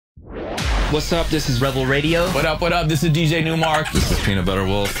What's up? This is Rebel Radio. What up, what up? This is DJ Newmark. This is Peanut Butter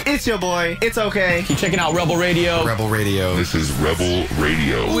Wolf. It's your boy. It's okay. Keep checking out Rebel Radio. Rebel Radio. This is Rebel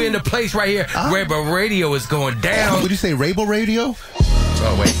Radio. We're in the place right here. Rebel Radio is going down. Would you say Rebel Radio?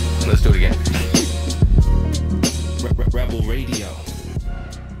 Oh, wait. Let's do it again. Rebel Radio.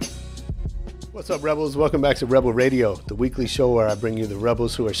 What's up, Rebels? Welcome back to Rebel Radio, the weekly show where I bring you the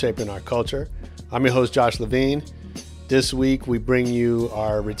rebels who are shaping our culture. I'm your host, Josh Levine. This week, we bring you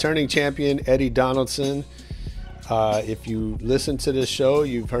our returning champion, Eddie Donaldson. If you listen to this show,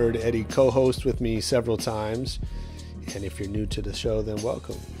 you've heard Eddie co-host with me several times. And if you're new to the show, then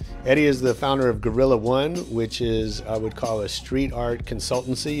welcome. Eddie is the founder of Guerilla One, which is, I would call, a street art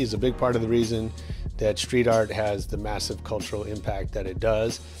consultancy. He's a big part of the reason that street art has the massive cultural impact that it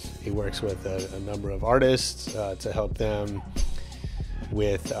does. He works with a number of artists to help them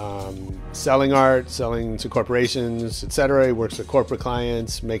with selling art, selling to corporations, etc. He works with corporate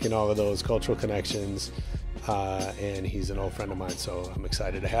clients, making all of those cultural connections. And he's an old friend of mine, so I'm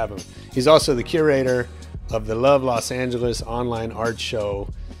excited to have him. He's also the curator of the Love Los Angeles online art show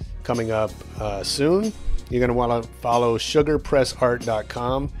coming up soon. You're going to want to follow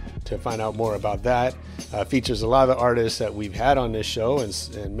sugarpressart.com to find out more about that. Features a lot of the artists that we've had on this show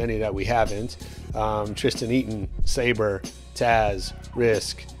and many that we haven't. Tristan Eaton, Saber, Taz,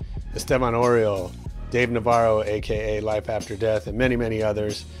 Risk, Esteban Oriol, Dave Navarro, aka Life After Death, and many, many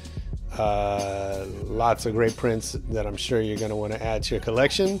others. Lots of great prints that I'm sure you're going to want to add to your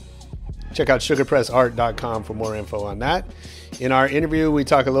collection. Check out sugarpressart.com for more info on that. In our interview, we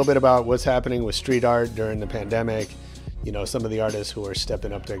talk a little bit about what's happening with street art during the pandemic. You know, some of the artists who are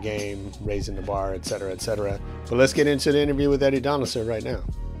stepping up their game, raising the bar, et cetera, et cetera. But let's get into the interview with Eddie Donaldson right now.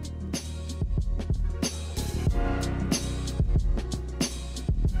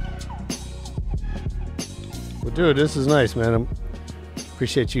 Well, dude, this is nice, man. I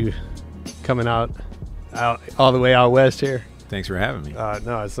appreciate you coming out all the way out west here. Thanks for having me.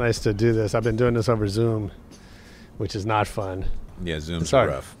 No, it's nice to do this. I've been doing this over Zoom, which is not fun. Yeah, Zoom's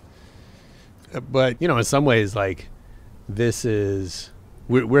rough. But, you know, in some ways, like, this is,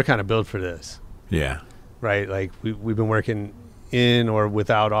 we're kind of built for this. Yeah. Right? Like, we've been working in or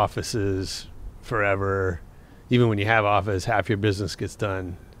without offices forever. Even when you have office, half your business gets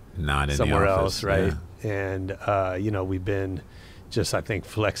done not in somewhere the office, else, right? Yeah. And, you know, we've been just, I think,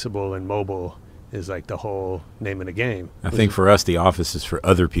 flexible and mobile is like the whole name of the game. I think for us, the office is for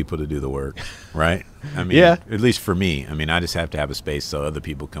other people to do the work, right? I mean, yeah. At least for me. I mean, I just have to have a space so other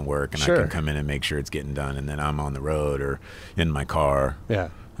people can work and Sure. I can come in and make sure it's getting done. And then I'm on the road or in my car. Yeah.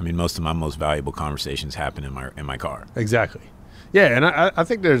 I mean, most of my most valuable conversations happen in my car. Exactly. Yeah, and I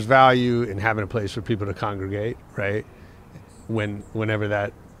think there's value in having a place for people to congregate, right? Whenever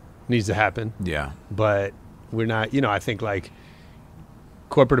that needs to happen. Yeah. But we're not, you know, I think like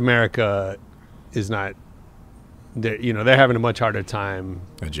corporate America is not, they're having a much harder time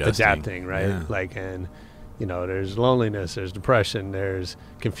adapting, right? Yeah. Like, and, you know, there's loneliness, there's depression, there's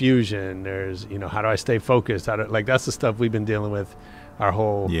confusion, there's, you know, how do I stay focused? Like, that's the stuff we've been dealing with our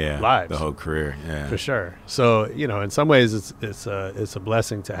whole lives. The whole career, yeah. For sure. So, you know, in some ways it's a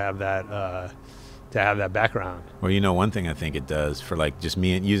blessing to have that background. Well, you know, one thing I think it does for like just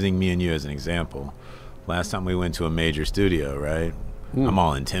using me and you as an example, last time we went to a major studio, right? I'm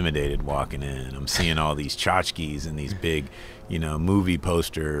all intimidated walking in. I'm seeing all these tchotchkes and these big, you know, movie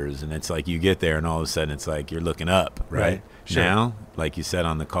posters. And it's like you get there and all of a sudden it's like you're looking up, right? Sure. Now, like you said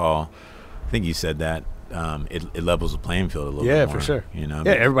on the call, I think you said that it levels the playing field a little bit more. Yeah, for sure. You know?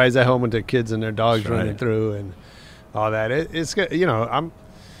 Yeah, everybody's at home with their kids and their dogs That's running right. through and all that. It's good. You know, I'm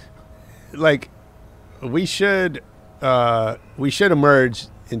like, we should emerge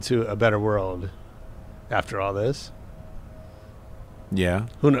into a better world after all this. Yeah.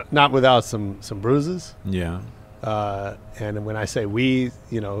 Not without some bruises. Yeah. And when I say we,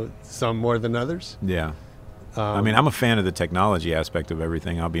 you know, some more than others. Yeah. I mean, I'm a fan of the technology aspect of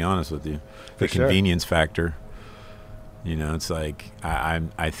everything. I'll be honest with you. The convenience factor. You know, it's like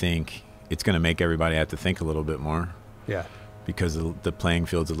I think it's going to make everybody have to think a little bit more. Yeah. Because the playing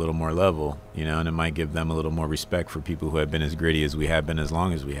field's a little more level, you know, and it might give them a little more respect for people who have been as gritty as we have been as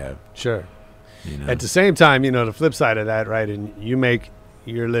long as we have. Sure. You know? At the same time, you know, the flip side of that, right, and you make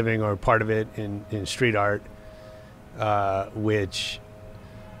your living or part of it in street art, which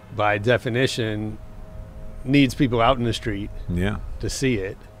by definition needs people out in the street to see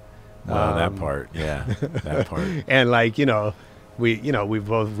it. Well, that part, yeah, that part. And like, you know, we've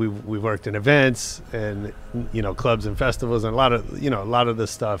worked in events and, you know, clubs and festivals, and a lot of the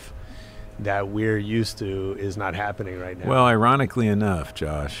stuff that we're used to is not happening right now. Well, ironically enough,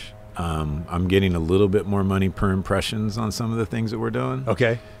 Josh, I'm getting a little bit more money per impressions on some of the things that we're doing.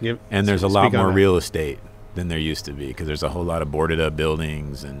 Okay. And there's a lot Speak on more that. real estate than there used to be, because there's a whole lot of boarded up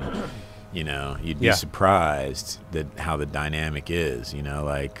buildings, and you'd be surprised that how the dynamic is.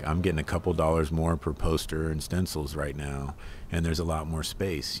 Like I'm getting a couple dollars more per poster and stencils right now, and there's a lot more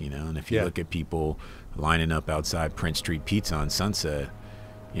space. And if you look at people lining up outside Prince Street Pizza on Sunset,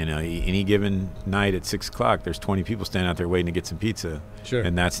 any given night at 6 o'clock, there's 20 people standing out there waiting to get some pizza. Sure.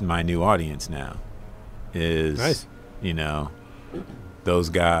 And that's my new audience now. Is nice. Those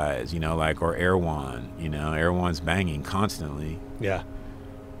guys, like, or Air One, Air One's banging constantly. Yeah.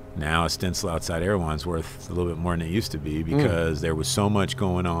 Now a stencil outside Air One's worth a little bit more than it used to be, because there was so much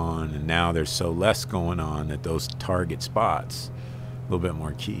going on, and now there's so less going on that those target spots a little bit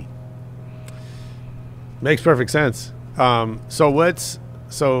more key. Makes perfect sense. So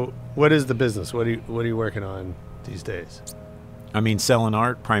what is the business? What are you working on these days? I mean, selling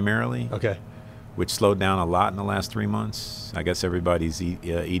art primarily. Okay. Which slowed down a lot in the last 3 months. I guess everybody's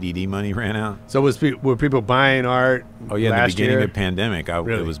EDD money ran out. So were people buying art? Oh yeah, in the beginning year? of the pandemic,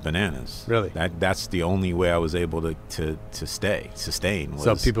 Really? it was bananas. Really? That's the only way I was able to sustain. Was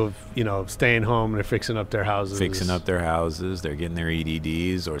So people, staying home, they're fixing up their houses. They're getting their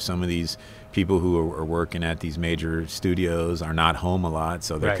EDDs, or some of these people who are working at these major studios are not home a lot,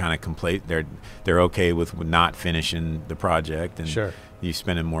 so they're kind of they're okay with not finishing the project. And sure. you're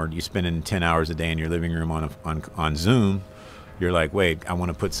spending 10 hours a day in your living room on Zoom. You're like, wait, I want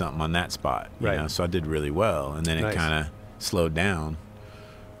to put something on that spot. Right. So I did really well, and then it kind of slowed down.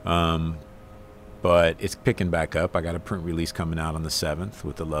 But it's picking back up. I got a print release coming out on the 7th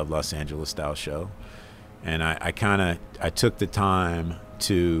with the Love Los Angeles style show, and I took the time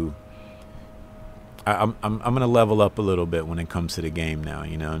to. I'm gonna level up a little bit when it comes to the game now.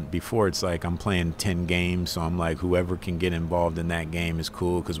 Before it's like I'm playing 10 games, so I'm like, whoever can get involved in that game is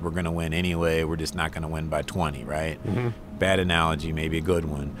cool, because we're gonna win anyway. We're just not gonna win by 20, right? Mm-hmm. Bad analogy, maybe a good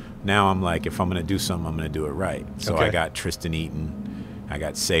one. Now I'm like, if I'm gonna do something, I'm gonna do it right. So I got Tristan Eaton, I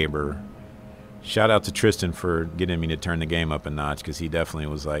got Saber. Shout out to Tristan for getting me to turn the game up a notch, because he definitely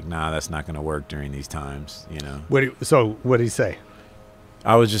was like, nah, that's not gonna work during these times. So what did he say?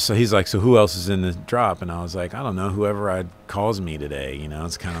 He's like, so who else is in the drop? And I was like, I don't know, whoever calls me today.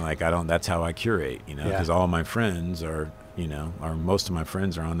 It's kind of like, that's how I curate, because all my friends are, or most of my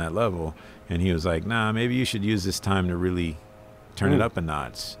friends are on that level. And he was like, nah, maybe you should use this time to really turn it up a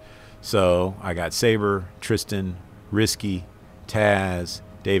notch. So I got Saber, Tristan, Risky, Taz,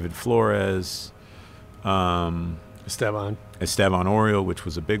 David Flores, Esteban Oriol, which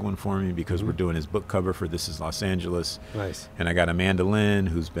was a big one for me, because we're doing his book cover for This Is Los Angeles. Nice. And I got Amanda Lynn,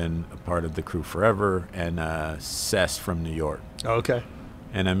 who's been a part of the crew forever, and Cess from New York. Oh, okay.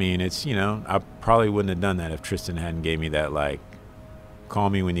 And I mean, it's, I probably wouldn't have done that if Tristan hadn't gave me that, like, call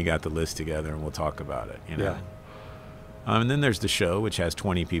me when you got the list together and we'll talk about it, Yeah. And then there's the show, which has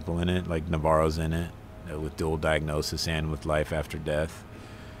 20 people in it, like Navarro's in it, with Dual Diagnosis and with Life After Death.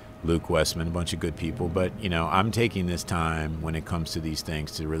 Luke Westman, a bunch of good people. But, I'm taking this time when it comes to these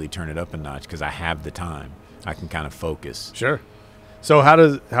things to really turn it up a notch, because I have the time. I can kind of focus. Sure. So how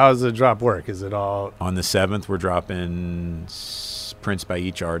does the drop work? Is it all On the 7th, we're dropping prints by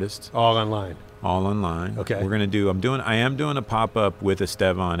each artist. all online? All online. Okay. I am doing a pop-up with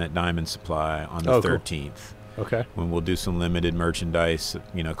Esteban at Diamond Supply on the 13th. Okay. When we'll do some limited merchandise,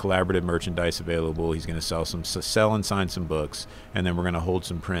 collaborative merchandise available. He's going to sell and sign some books, and then we're going to hold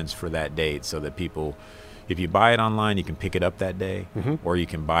some prints for that date, so that people, if you buy it online, you can pick it up that day, or you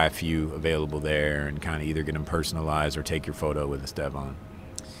can buy a few available there and kind of either get them personalized or take your photo with Esteban.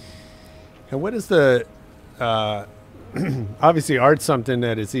 And what is the obviously art's something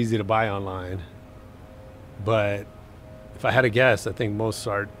that it's easy to buy online, but if I had to guess, I think most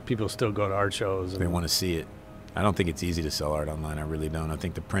art people still go to art shows. They want to see it. I don't think it's easy to sell art online. I really don't. I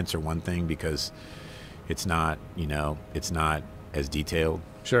think the prints are one thing, because it's not, it's not as detailed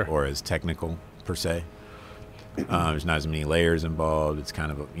or as technical per se. There's not as many layers involved. It's kind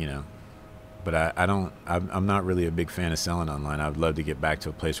of, but I'm not really a big fan of selling online. I'd love to get back to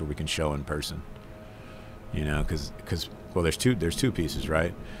a place where we can show in person, because there's two pieces,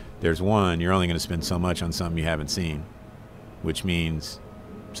 right? There's one, you're only going to spend so much on something you haven't seen, which means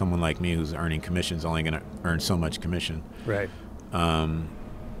someone like me who's earning commission is only going to earn so much commission. Right. And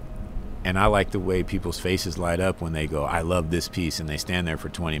I like the way people's faces light up when they go, I love this piece, and they stand there for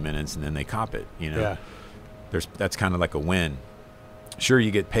 20 minutes and then they cop it, Yeah. That's kind of like a win. Sure,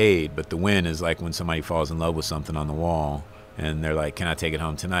 you get paid, but the win is like when somebody falls in love with something on the wall and they're like, can I take it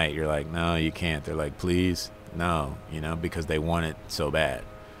home tonight? You're like, no, you can't. They're like, please? No, because they want it so bad,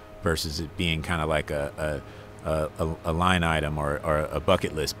 versus it being kind of like a a line item or a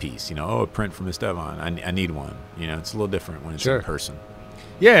bucket list piece. You know, oh, a print from Esteban. I need one. You know, it's a little different when it's in person.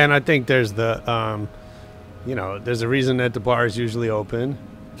 Yeah, and I think there's the, you know, there's a reason that the bar is usually open.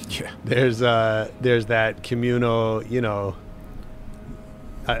 Yeah. There's that communal, you know.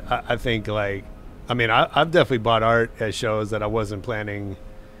 I think like, I mean, I've definitely bought art at shows that I wasn't planning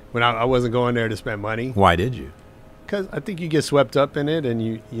when I wasn't going there to spend money. Why did you? Because I think you get swept up in it, and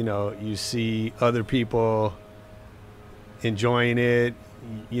you know, you see other people enjoying it.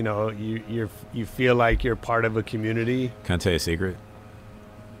 You know, you feel like you're part of a community. Can I tell you a secret?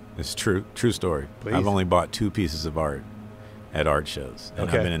 It's true story. Please. I've only bought 2 pieces of art at art shows, and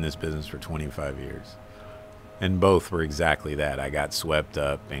Okay. I've been in this business for 25 years. And both were exactly that. I got swept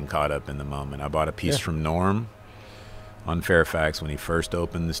up and caught up in the moment. I bought a piece from Norm on Fairfax when he first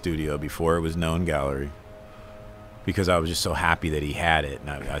opened the studio before it was known gallery, because I was just so happy that he had it,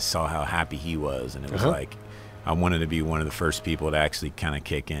 and I saw how happy he was, and it was like I wanted to be one of the first people to actually kind of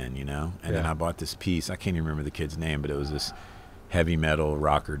kick in, you know. And then I bought this piece. I can't even remember the kid's name, but it was this heavy metal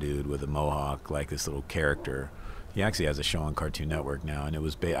rocker dude with a mohawk, like this little character. He actually has a show on Cartoon Network now, and it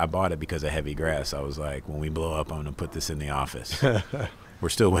was I bought it because of Heavy Grass. I was like, when we blow up, I'm going to put this in the office. We're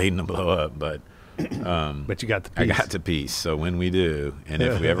still waiting to blow up, but you got the piece. I got the piece. So when we do, and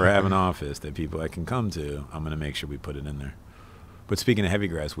if we ever have an office that people I can come to, I'm going to make sure we put it in there. But speaking of Heavy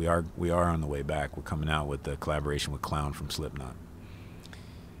Grass, we are on the way back. We're coming out with the collaboration with Clown from Slipknot.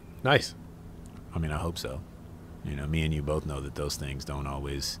 Nice. I mean, I hope so. You know, me and you both know that those things don't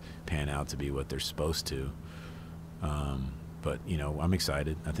always pan out to be what they're supposed to. But you know, I'm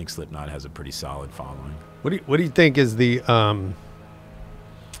excited. I think Slipknot has a pretty solid following. What do you think is the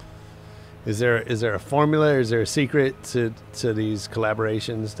is there a formula? Is there a secret to these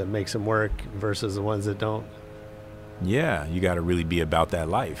collaborations that makes them work versus the ones that don't? Yeah, you got to really be about that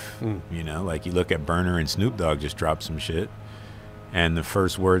life. You know, like you look at Burner and Snoop Dogg just dropped some shit, and the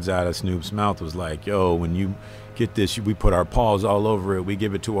first words out of Snoop's mouth was like, "Yo, when you get this, we put our paws all over it. We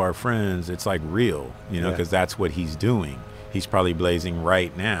give it to our friends. It's like real, you know, because that's what he's doing. He's probably blazing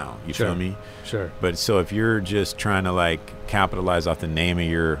right now. You feel me? Sure. But so if you're just trying to like capitalize off the name of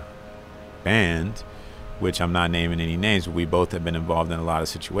your band, which I'm not naming any names, but we both have been involved in a lot of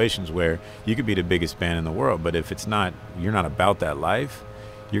situations where you could be the biggest band in the world, but if it's not, you're not about that life,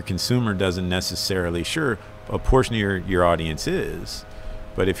 your consumer doesn't necessarily, sure, a portion of your audience is,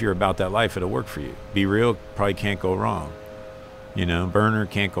 but if you're about that life, it'll work for you. Be Real probably can't go wrong. You know, Burner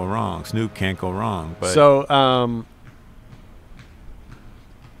can't go wrong. Snoop can't go wrong. But So,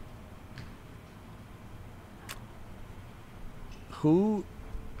 who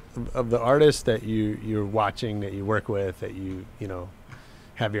of the artists that you're watching, that you work with, that you know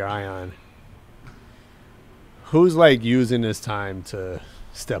have your eye on, who's like using this time to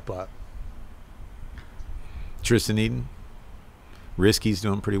step up? Tristan Eden, Risky's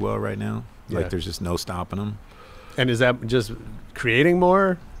doing pretty well right now. Yeah. Like there's just no stopping him. And is that just creating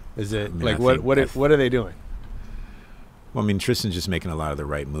more? Is it like what are they doing? Well, I mean, Tristan's just making a lot of the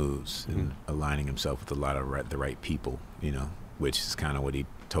right moves and aligning himself with a lot of the right people, you know, which is kind of what he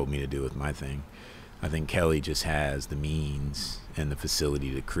told me to do with my thing. I think Kelly just has the means and the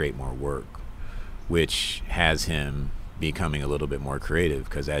facility to create more work, which has him becoming a little bit more creative,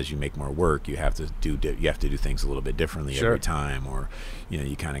 because as you make more work, you have to do things a little bit differently every time, or you know,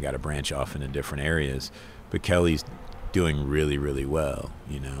 you kind of got to branch off into different areas. But Kelly's doing really, really well.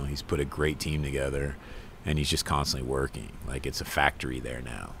 You know, he's put a great team together, and he's just constantly working. Like it's a factory there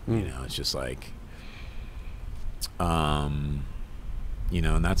now. You know, it's just like, you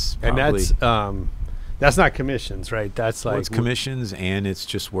know, and that's probably, that's not commissions, right? That's like it's commissions, and it's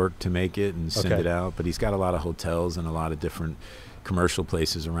just work to make it and send it out. But he's got a lot of hotels and a lot of different commercial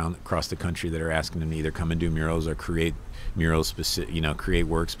places across the country that are asking him to either come and do murals or create murals create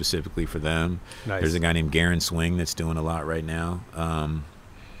work specifically for them. Nice. There's a guy named Garen Swing that's doing a lot right now,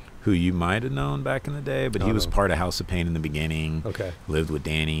 who you might have known back in the day, but he was part of House of Pain in the beginning. Lived with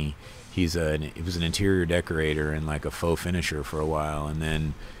Danny. He was an interior decorator and like a faux finisher for a while, and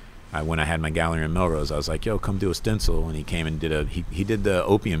then when I had my gallery in Melrose, I was like, yo, come do a stencil. And he came and he did the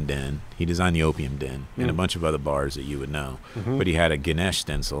Opium Den. He designed the Opium Den and a bunch of other bars that you would know. But he had a Ganesh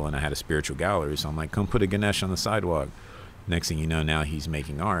stencil, and I had a spiritual gallery. So I'm like, come put a Ganesh on the sidewalk. Next thing you know, now he's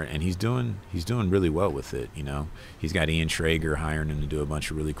making art, and he's doing really well with it. You know, he's got Ian Traeger hiring him to do a bunch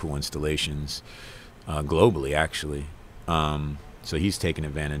of really cool installations globally, actually. So he's taking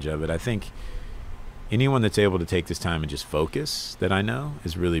advantage of it. I think anyone that's able to take this time and just focus, that I know,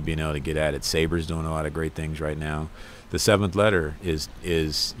 is really being able to get at it. Saber's doing a lot of great things right now. The Seventh Letter is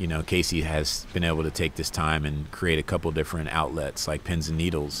you know, Casey has been able to take this time and create a couple different outlets like Pins and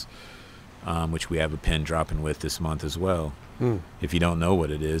Needles, which we have a pen dropping with this month as well. If you don't know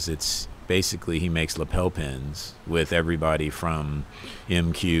what it is, it's basically he makes lapel pins with everybody from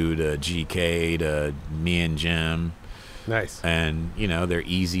MQ to GK to me and Jim. Nice. And, you know, they're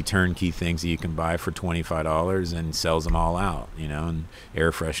easy turnkey things that you can buy for $25 and sells them all out, you know, and air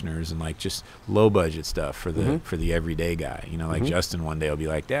fresheners and like just low budget stuff for the everyday guy. You know, like Justin one day will be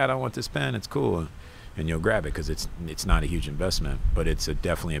like, Dad, I want this pen. It's cool. And you'll grab it because it's not a huge investment, but it's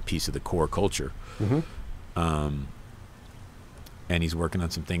definitely a piece of the core culture. And he's working on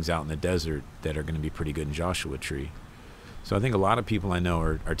some things out in the desert that are going to be pretty good in Joshua Tree. So I think a lot of people I know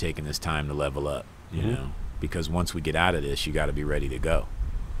are taking this time to level up, you know, because once we get out of this, you got to be ready to go.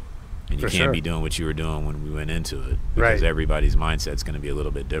 And you can't be doing what you were doing when we went into it, because everybody's mindset's going to be a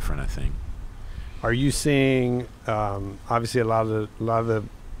little bit different, I think. Are you seeing, obviously a lot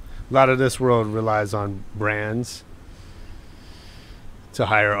of this world relies on brands to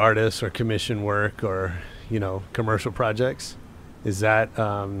hire artists or commission work or, you know, commercial projects. Is that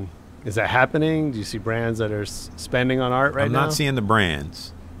happening? Do you see brands that are spending on art right now? I'm not seeing the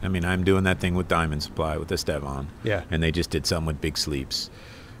brands. I mean, I'm doing that thing with Diamond Supply with Estevan. Yeah. And they just did something with Big Sleeps.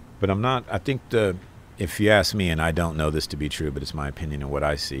 But I'm not, I think if you ask me, and I don't know this to be true, but it's my opinion and what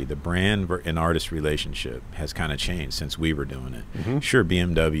I see, the brand and artist relationship has kind of changed since we were doing it. Sure,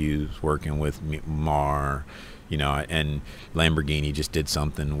 BMW's working with Mar, you know, and Lamborghini just did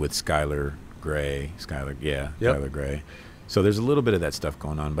something with Skylar Gray. Skylar Gray. So there's a little bit of that stuff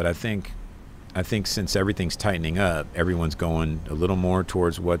going on, but I think since everything's tightening up, everyone's going a little more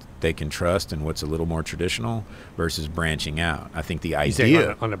towards what they can trust and what's a little more traditional versus branching out. I think the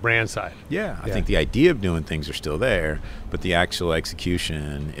idea on the brand side. I think the idea of doing things are still there, but the actual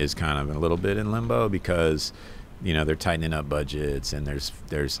execution is kind of a little bit in limbo because, you know, they're tightening up budgets and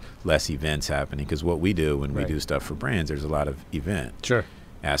there's less events happening. Because what we do when we do stuff for brands, there's a lot of event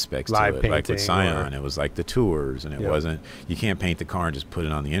aspects live to it. Painting, like with Scion, it was like the tours, and it wasn't, you can't paint the car and just put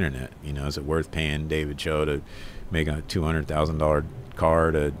it on the internet. You know, is it worth paying David Cho to make a $200,000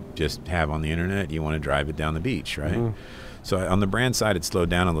 car to just have on the internet? You want to drive it down the beach, right? So on the brand side, it slowed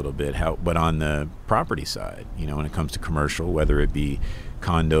down a little bit. But on the property side, you know, when it comes to commercial, whether it be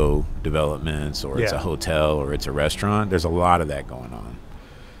condo developments or it's a hotel or it's a restaurant, there's a lot of that going on.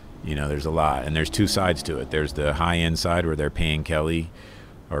 You know, there's a lot, and there's two sides to it. There's the high-end side where they're paying Kelly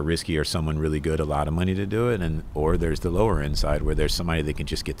or Risky or someone really good a lot of money to do it, or there's the lower end side where there's somebody that can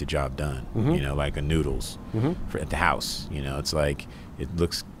just get the job done, you know, like a Noodles at the house. You know, it's like, it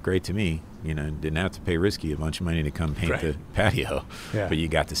looks great to me, you know, didn't have to pay Risky a bunch of money to come paint the patio, but you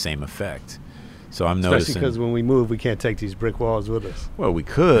got the same effect. So I'm noticing, especially because when we move, we can't take these brick walls with us. Well, we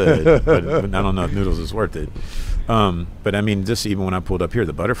could, but I don't know if Noodles is worth it. But I mean, just even when I pulled up here,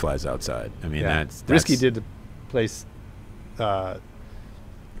 the butterflies outside. I mean, that's Risky did the place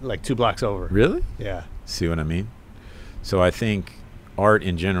like 2 blocks over. Really? Yeah. See what I mean? So I think art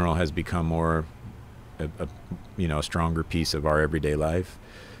in general has become more a stronger piece of our everyday life,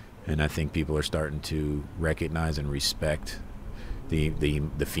 and I think people are starting to recognize and respect the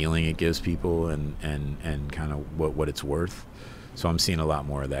feeling it gives people and kind of what it's worth. So I'm seeing a lot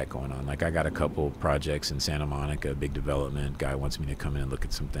more of that going on. Like, I got a couple projects in Santa Monica, big development guy wants me to come in and look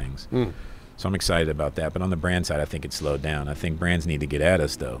at some things. So I'm excited about that. But on the brand side, I think it's slowed down. I think brands need to get at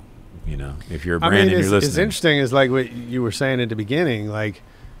us, though. You know, if you're a brand and you're listening. It's interesting. It's like what you were saying at the beginning. Like,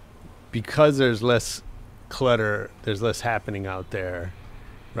 because there's less clutter, there's less happening out there,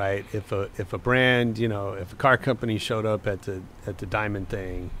 right? If a brand, you know, if a car company showed up at the Diamond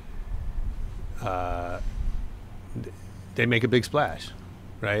thing, they make a big splash,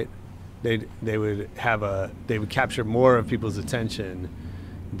 right? They would capture more of people's attention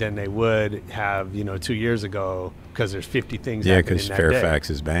than they would have, you know, 2 years ago, because there's 50 things happening because that Fairfax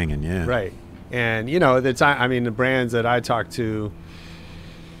day. is banging, Right. And, you know, the brands that I talk to,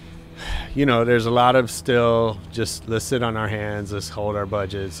 you know, there's a lot of still just, let's sit on our hands, let's hold our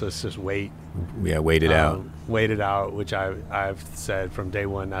budgets, let's just wait. Wait it out. Wait it out, which I've said from day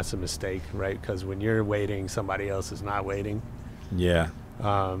one, that's a mistake, right? Because when you're waiting, somebody else is not waiting. Yeah.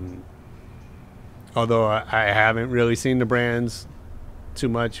 Although I haven't really seen the brands too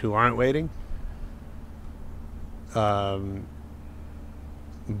much who aren't waiting. But,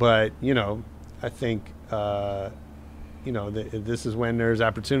 you know, I think, you know, this is when there's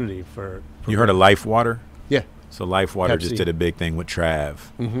opportunity for You heard of Life Water? Yeah. So Life Water Pepsi. just did a big thing with Trav,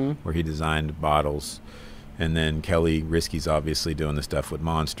 where he designed bottles. And then Kelly Risky's obviously doing the stuff with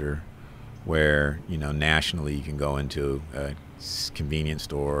Monster, where, you know, nationally you can go into a convenience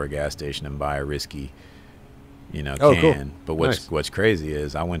store or a gas station and buy a Risky, you know, can. Cool. But what's crazy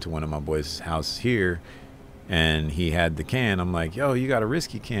is I went to one of my boys' house here, And he had the can. I'm like, yo, you got a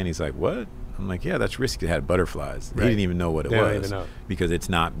Risky can. He's like, what? I'm like, yeah, that's Risky. It had butterflies. Right. He didn't even know what it They don't was even know. because it's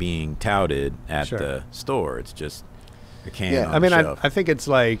not being touted at Sure. the store. It's just a can Yeah, on I mean, the shelf. I think it's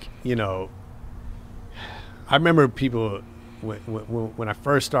like, you know, I remember people, when I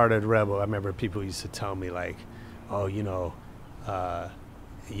first started Rebel, I remember people used to tell me like, oh,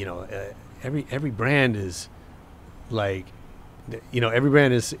 every brand is like, every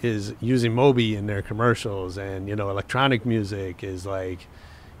brand is using Moby in their commercials, and, electronic music is like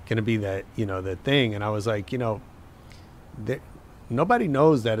going to be that, the thing. And I was like, nobody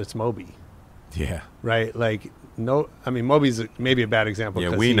knows that it's Moby, Yeah. right? Like, no, I mean, Moby's maybe a bad example. Yeah,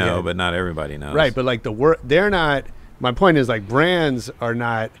 'cause we he know, had- but not everybody knows. Right, but like they're not, my point is like brands are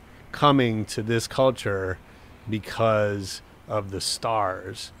not coming to this culture because of the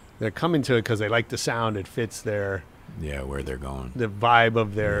stars. They're coming to it because they like the sound. It fits their, Yeah, where they're going. the vibe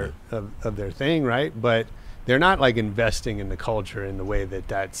of their, of their thing, right? But they're not like investing in the culture in the way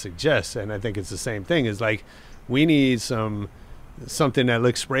that suggests. And I think it's the same thing. Is like, we need something that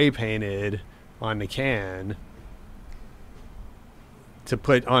looks spray painted on the can to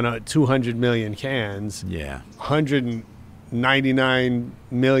put on a 200 million cans. Yeah. 199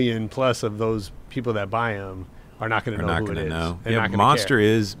 million plus of those people that buy them are not going to Are know not who going it to is. know. They're Yeah, not gonna Monster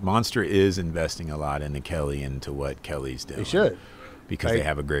care. Monster is investing a lot into Kelly, into what Kelly's doing. They should. Because Right. they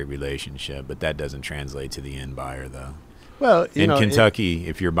have a great relationship, but that doesn't translate to the end buyer, though. Well, In Kentucky,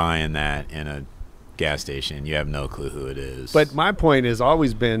 if you're buying that in a gas station, you have no clue who it is. But my point has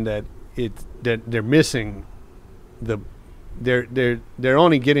always been that that they're missing they're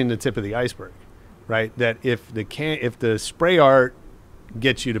only getting the tip of the iceberg, right? That if the spray art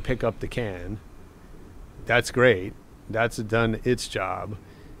gets you to pick up the can, that's great. That's done its job.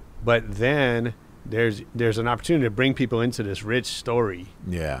 But then there's an opportunity to bring people into this rich story,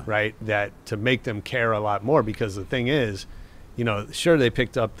 yeah, right? That to make them care a lot more, because the thing is, sure, they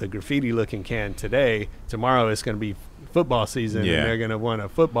picked up the graffiti looking can today. Tomorrow it's going to be football season, Yeah. and they're going to want a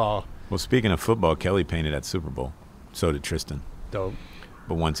football. Well, speaking of football, Kelly painted at Super Bowl. So did Tristan. Dope.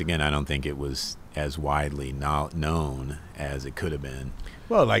 But once again, I don't think it was as widely known as it could have been.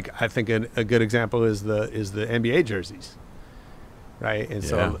 Well, like, I think a good example is the NBA jerseys, right? And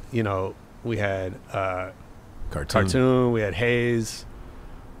so we had Cartoon, we had Hayes.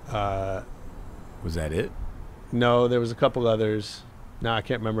 Was that it? No, there was a couple others. No, I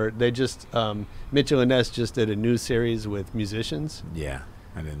can't remember. They just Mitchell and Ness just did a new series with musicians. Yeah,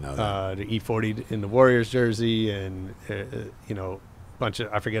 I didn't know that. The E40 in the Warriors jersey, and bunch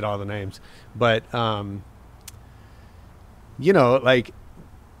of, I forget all the names, but like,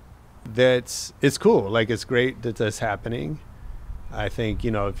 it's cool. Like, it's great that that's happening. I think,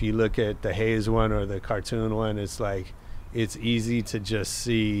 if you look at the Hayes one or the Cartoon one, it's like, it's easy to just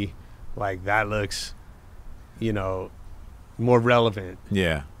see, like, that looks, more relevant,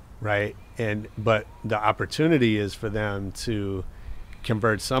 Yeah. right? But the opportunity is for them to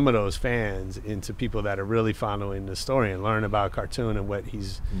convert some of those fans into people that are really following the story and learn about Cartoon and what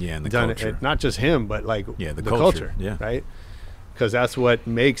he's And the done. culture. Not just him, but like The culture, yeah. right? Because that's what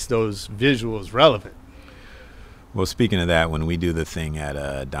makes those visuals relevant. Well, speaking of that, when we do the thing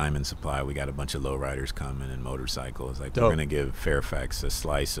at Diamond Supply, we got a bunch of lowriders coming and motorcycles. Like, Dope. we're going to give Fairfax a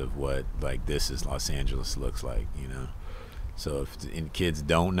slice of what, like, this is Los Angeles looks like, So if kids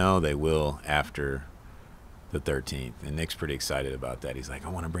don't know, they will after the 13th. And Nick's pretty excited about that. He's like, I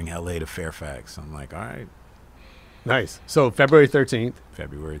want to bring LA to Fairfax. I'm like, all right. Nice. So February 13th.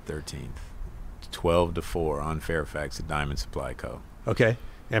 February 13th, 12 to 4 on Fairfax at Diamond Supply Co. Okay.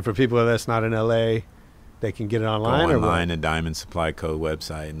 And for people that's not in LA, they can get it Go online, or online what? at Diamond Supply Co.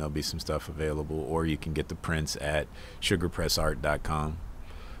 website, and there'll be some stuff available. Or you can get the prints at sugarpressart.com.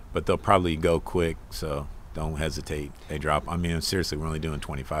 But they'll probably go quick, so don't hesitate. They drop. I mean, seriously, we're only doing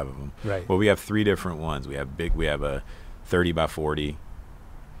 25 of them. Right. Well, we have 3 different ones. We have a 30 by 40,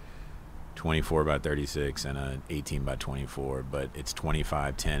 24 by 36, and a 18 by 24. But it's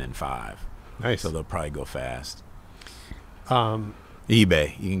 25, 10, and 5. Nice. So they'll probably go fast. Um,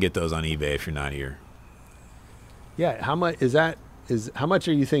 eBay. You can get those on eBay if you're not here. yeah. How much is that? How much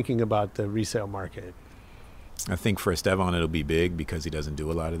are you thinking about the resale market? I think for Esteban it'll be big because he doesn't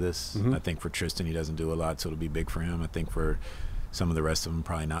do a lot of this. Mhm. I think for Tristan he doesn't do a lot, so it'll be big for him. I think for some of the rest of them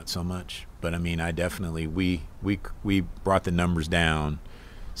probably not so much. But I mean, I definitely we brought the numbers down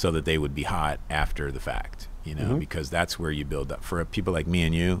so that they would be hot after the fact, Mhm. because that's where you build up. For people like me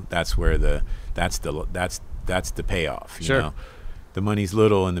and you, that's where that's the payoff. You Sure. know? The money's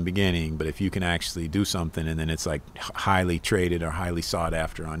little in the beginning, but if you can actually do something and then it's like highly traded or highly sought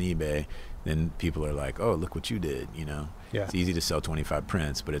after on eBay, then people are like, oh, look what you did, Yeah. It's easy to sell 25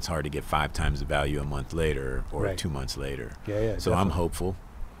 prints, but it's hard to get 5 times the value a month later or Right. 2 months later. Yeah, So I'm definitely. hopeful.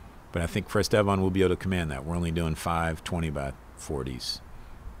 But I think for Esteban, we'll be able to command that. We're only doing 5 20 by 40s,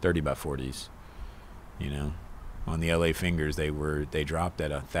 30 by 40s. You know, on the LA Fingers, they dropped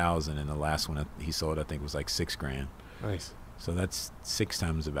at 1,000, and the last one he sold, I think, was like $6,000. Nice. So that's 6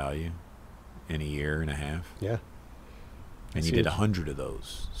 times the value in a year and a half. Yeah. And That's you did huge. 100 of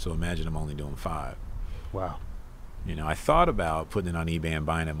those. So imagine I'm only doing 5. Wow. You know, I thought about putting it on eBay and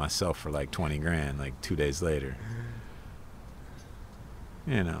buying it myself for like $20,000, like 2 days later.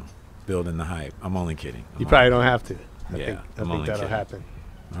 You know, building the hype. I'm only kidding. You probably don't have to. I Yeah, think I'm only that'll kidding. happen.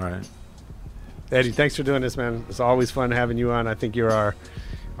 All right. Eddie, thanks for doing this, man. It's always fun having you on. I think you're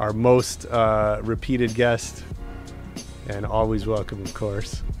our most repeated guest, and always welcome, of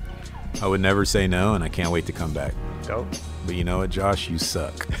course. I would never say no, and I can't wait to come back. Dope. But you know what, Josh? You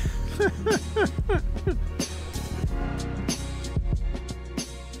suck.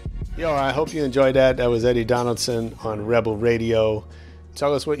 Yo, I hope you enjoyed that. That was Eddie Donaldson on Rebel Radio.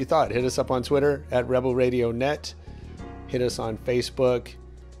 Tell us what you thought. Hit us up on Twitter at Rebel Radio Net. Hit us on Facebook.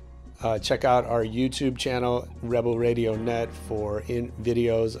 Check out our YouTube channel, Rebel Radio Net, for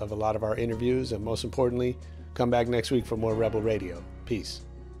videos of a lot of our interviews. And most importantly, come back next week for more Rebel Radio. Peace.